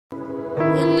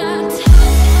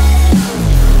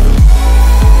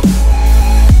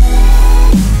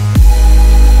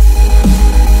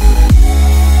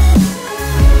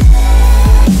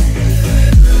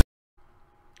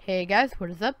guys, what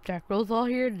is up? Jack Rolls all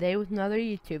here today with another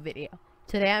YouTube video.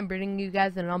 Today I'm bringing you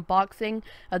guys an unboxing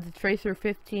of the Tracer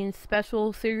 15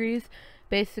 special series.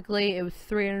 Basically it was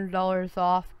 $300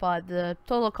 off, but the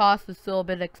total cost was still a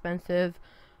bit expensive.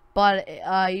 But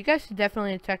you guys should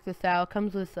definitely check this out. It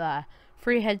comes with a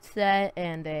free headset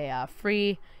and a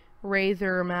free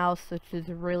Razer mouse, which is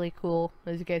really cool.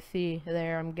 As you guys see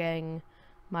there, I'm getting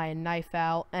my knife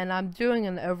out, and I'm doing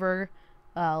an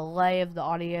overlay of the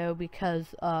audio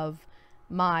because of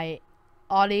my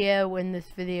audio in this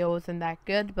video wasn't that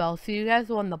good. But I'll see you guys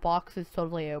when the box is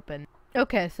totally open.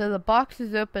 Okay, so the box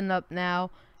is opened up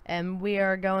now, and we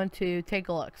are going to take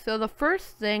a look. So the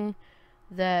first thing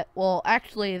that, well,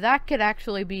 actually, that could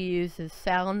actually be used as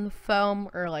sound foam,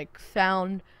 or like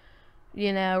sound,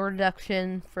 you know,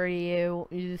 reduction for you.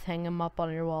 You just hang them up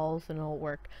on your walls and it'll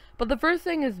work. But the first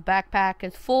thing is backpack.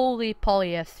 It's fully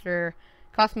polyester.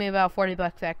 Cost me about 40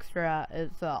 bucks extra.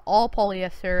 It's all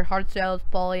polyester. Hardshell is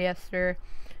polyester.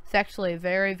 It's actually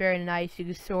very, very nice. You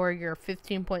can store your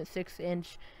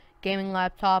 15.6-inch gaming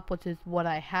laptop, which is what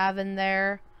I have in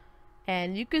there.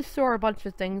 And you can store a bunch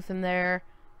of things in there.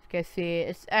 You can see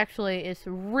it's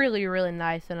really, really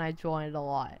nice, and I enjoy it a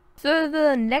lot. So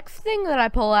the next thing that I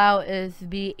pull out is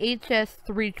the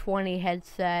HS320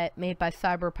 headset made by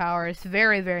CYBERPOWER. It's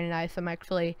very, very nice. I'm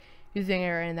actually using it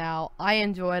right now. I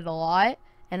enjoy it a lot,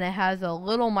 and it has a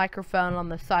little microphone on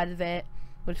the side of it,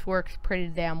 which works pretty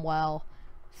damn well.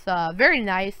 It's very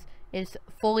nice. It's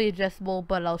fully adjustable,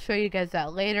 but I'll show you guys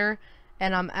that later.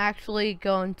 And I'm actually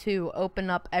going to open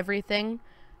up everything,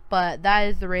 but that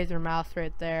is the Razer mouse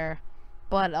right there.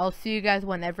 But I'll see you guys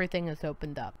when everything is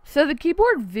opened up. So the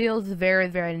keyboard feels very,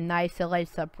 very nice. It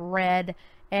lights up red,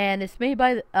 and it's made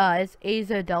by it's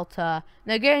AZO Delta.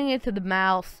 Now getting into the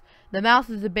mouse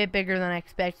is a bit bigger than I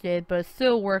expected, but it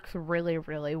still works really,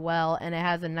 really well, and it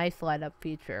has a nice light up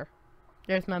feature.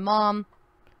 There's my mom.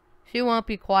 She won't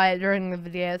be quiet during the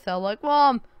video, so I'm like,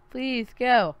 Mom, please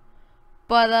go.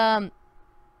 But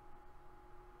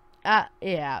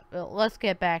yeah, let's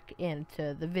get back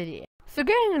into the video. So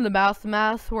getting into the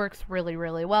mouse works really,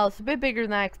 really well. It's a bit bigger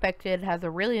than I expected. It has a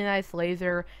really nice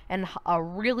laser and a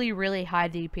really, really high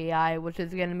DPI, which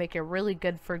is going to make it really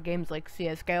good for games like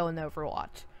CSGO and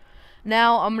Overwatch.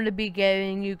 Now I'm going to be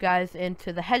getting you guys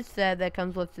into the headset that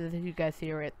comes with it, as you guys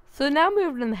see it. So now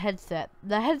moving to the headset.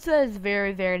 The headset is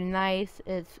very, very nice.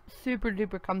 It's super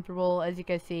duper comfortable, as you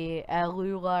can see.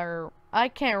 Lula, or I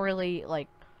can't really like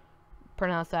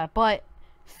pronounce that, but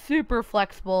super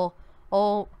flexible.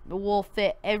 Will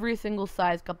fit every single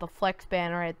size. Got the flex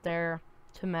band right there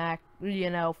to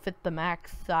fit the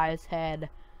max size head.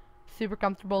 Super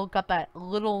comfortable. Got that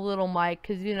little mic,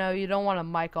 because you don't want a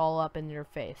mic all up in your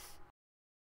face.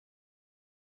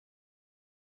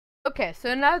 Okay,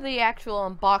 so now the actual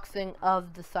unboxing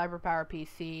of the CYBERPOWER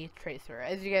PC Tracer.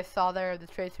 As you guys saw there, the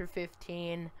Tracer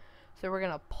 15. So we're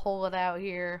gonna pull it out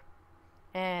here.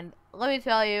 And let me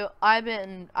tell you, I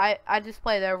just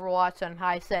played Overwatch on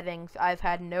high settings. I've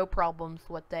had no problems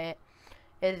with it.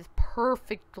 It is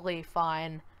perfectly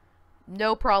fine.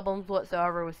 No problems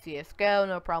whatsoever with CSGO,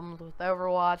 no problems with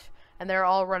Overwatch, and they're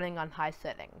all running on high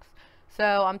settings.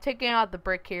 So I'm taking out the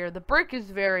brick here. The brick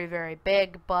is very, very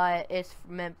big, but it's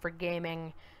meant for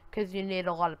gaming, because you need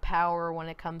a lot of power when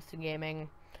it comes to gaming.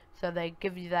 So they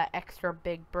give you that extra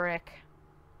big brick.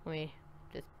 Let me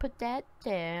just put that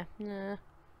there.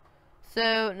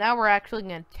 So now we're actually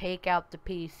going to take out the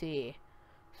PC.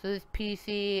 So this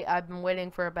PC, I've been waiting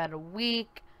for about a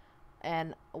week,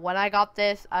 and when I got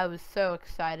this, I was so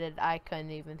excited I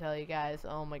couldn't even tell you guys.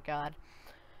 Oh my god.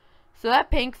 So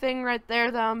that pink thing right there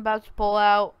that I'm about to pull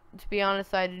out, to be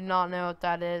honest, I do not know what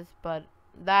that is, but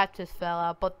that just fell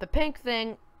out. But the pink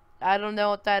thing, I don't know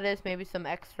what that is. Maybe some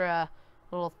extra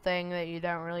little thing that you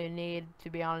don't really need.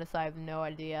 To be honest, I have no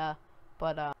idea.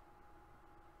 But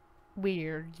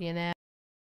weird,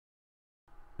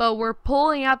 But we're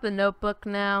pulling out the notebook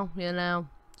now,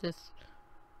 just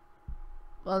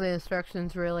all the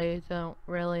instructions really don't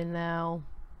really know,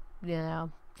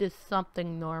 just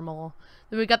something normal.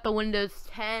 Then we got the Windows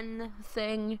 10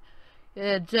 thing,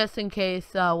 just in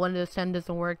case Windows 10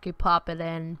 doesn't work, you pop it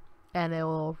in and it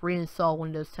will reinstall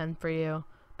Windows 10 for you.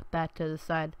 Put that to the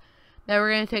side. Now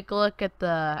we're going to take a look at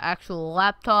the actual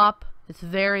laptop. It's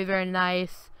very, very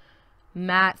nice.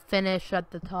 Matte finish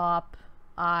at the top.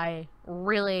 I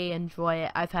really enjoy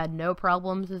it. I've had no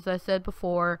problems, as I said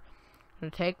before. I'm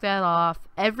going to take that off.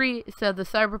 So the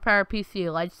CYBERPOWER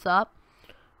PC lights up,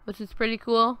 which is pretty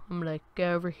cool. I'm going to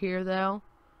go over here, though.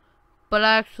 But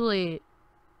actually,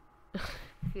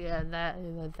 yeah, that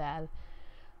is bad.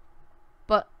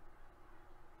 But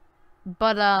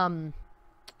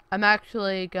I'm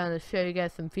actually gonna show you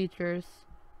guys some features.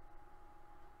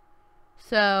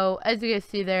 So as you guys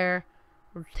see there,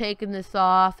 we're taking this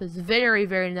off. It's very,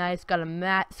 very nice. Got a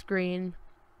matte screen.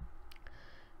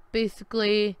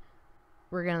 Basically,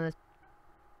 we're gonna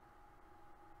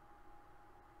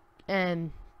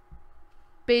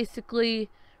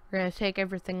take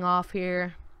everything off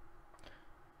here.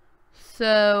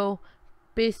 So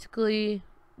basically,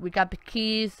 we got the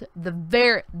keys.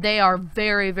 They are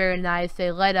very, very nice.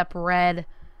 They light up red,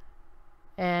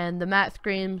 and the matte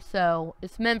screen. So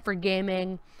it's meant for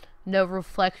gaming. No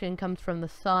reflection comes from the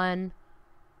sun,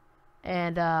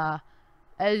 and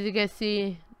as you guys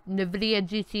see, NVIDIA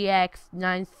GTX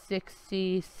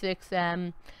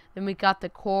 966M. Then we got the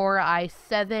Core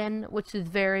i7, which is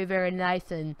very, very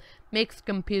nice and makes the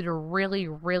computer really,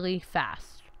 really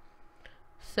fast.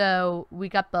 So we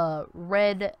got the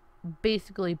red,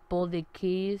 basically bolded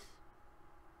keys.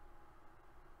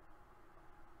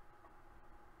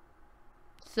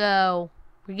 So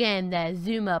we're getting that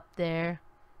zoom up there.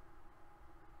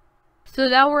 So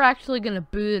now we're actually going to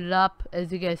boot it up.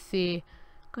 As you guys see,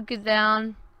 click it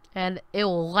down and it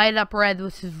will light up red,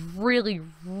 which is really,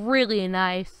 really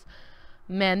nice.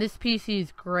 Man, this PC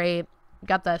is great.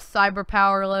 Got the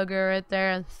CYBERPOWER logo right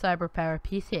there. CYBERPOWER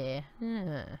PC.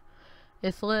 Yeah.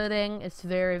 It's loading. It's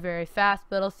very, very fast.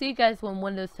 But I'll see you guys when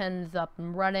Windows 10 is up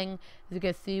and running. As you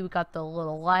guys see, we got the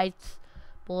little lights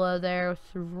below there. It's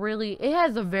really, it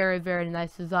has a very, very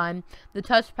nice design. The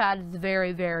touchpad is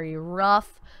very, very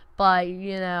rough. But,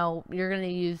 you know, you're going to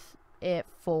use it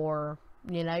for,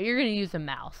 you know, you're going to use a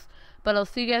mouse. But I'll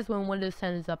see you guys when Windows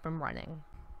 10 is up and running.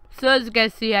 So as you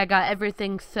guys see, I got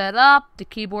everything set up. The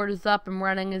keyboard is up and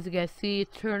running. As you guys see,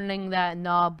 turning that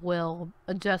knob will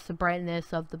adjust the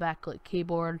brightness of the backlit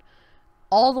keyboard.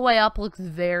 All the way up looks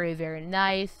very, very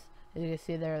nice. As you can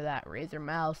see there, that Razer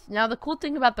mouse. Now the cool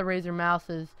thing about the Razer mouse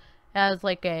is it has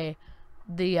like the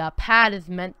pad is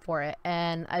meant for it,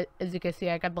 and as you can see,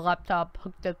 I got the laptop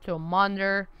hooked up to a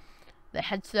monitor, the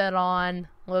headset on,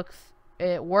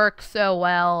 it works so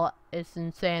well, it's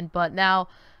insane. But now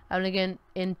I'm gonna get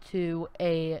into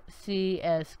a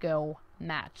CSGO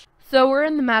match. So we're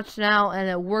in the match now, and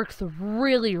it works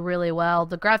really, really well.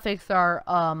 The graphics are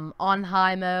on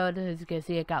high mode. As you can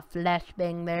see, it got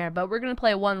flashbang there, but we're gonna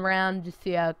play one round to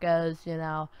see how it goes. You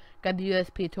know, got the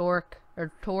USB torch. Or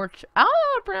torch. I don't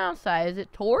know how to pronounce that. Is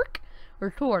it torque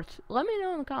or torch? Let me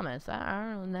know in the comments.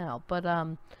 I don't know. But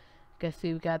guess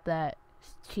see, we got that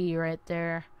T right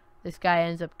there. This guy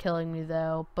ends up killing me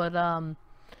though. But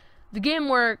the game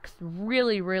works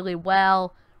really, really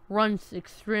well. Runs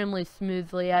extremely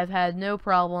smoothly. I've had no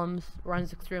problems.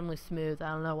 Runs extremely smooth.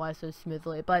 I don't know why so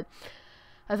smoothly, but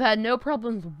I've had no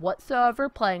problems whatsoever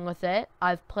playing with it.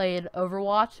 I've played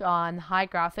Overwatch on high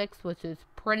graphics, which is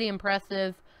pretty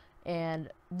impressive. And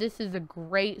this is a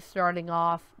great starting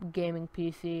off gaming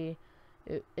PC.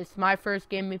 It's my first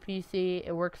gaming PC.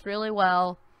 It works really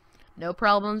well. No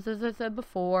problems, as I said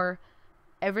before.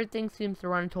 Everything seems to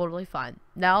run totally fine.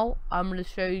 Now, I'm going to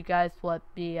show you guys what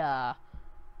the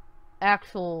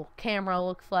actual camera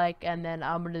looks like, and then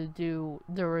I'm going to do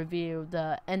the review,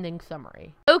 the ending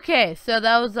summary. Okay, so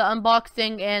that was the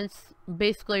unboxing and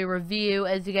basically review.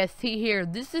 As you guys see here,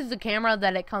 this is the camera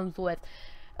that it comes with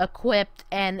equipped,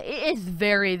 and it is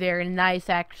very, very nice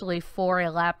actually for a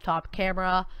laptop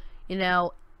camera. You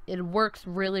know, it works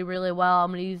really, really well. I'm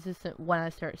gonna use this when I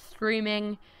start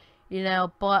streaming, you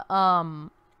know, but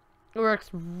it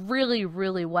works really,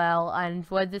 really well. I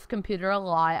enjoyed this computer a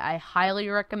lot. I highly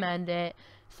recommend it.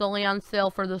 It's only on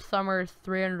sale for the summer. It's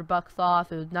 300 bucks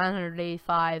off. It was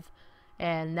 985,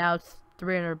 and now it's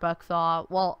 300 bucks off.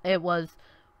 Well, it was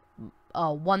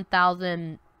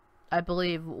 1,000, I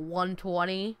believe,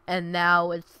 120, and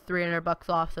now it's 300 bucks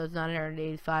off, so it's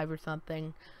 985 or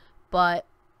something. But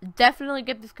definitely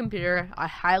get this computer. I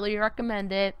highly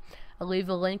recommend it. I'll leave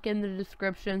a link in the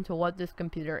description to what this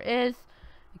computer is.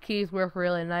 The keys work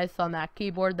really nice on that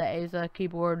keyboard, the ASA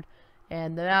keyboard,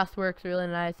 and the mouse works really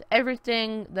nice.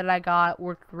 Everything that I got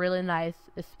worked really nice,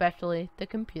 especially the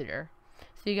computer.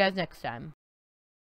 See you guys next time.